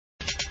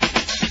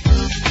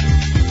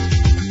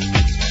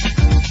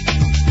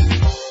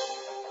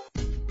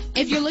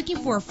If you're looking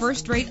for a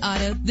first-rate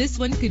auto, this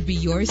one could be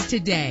yours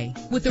today.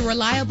 With a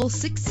reliable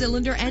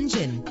 6-cylinder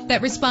engine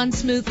that responds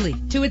smoothly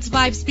to its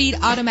 5-speed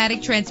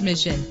automatic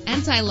transmission.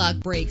 Anti-lock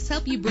brakes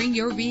help you bring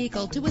your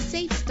vehicle to a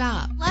safe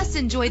stop. Plus,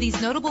 enjoy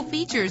these notable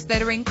features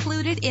that are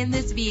included in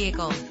this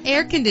vehicle: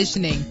 air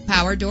conditioning,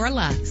 power door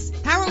locks,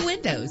 power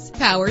windows,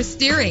 power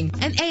steering,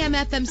 and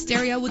AM/FM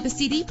stereo with a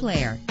CD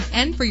player.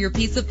 And for your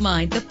peace of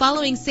mind, the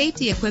following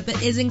safety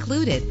equipment is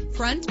included: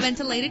 front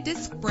ventilated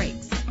disc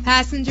brakes,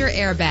 passenger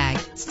airbag,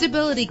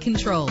 stability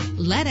control.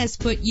 Let us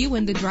put you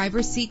in the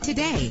driver's seat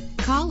today.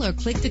 Call or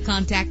click to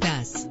contact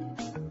us.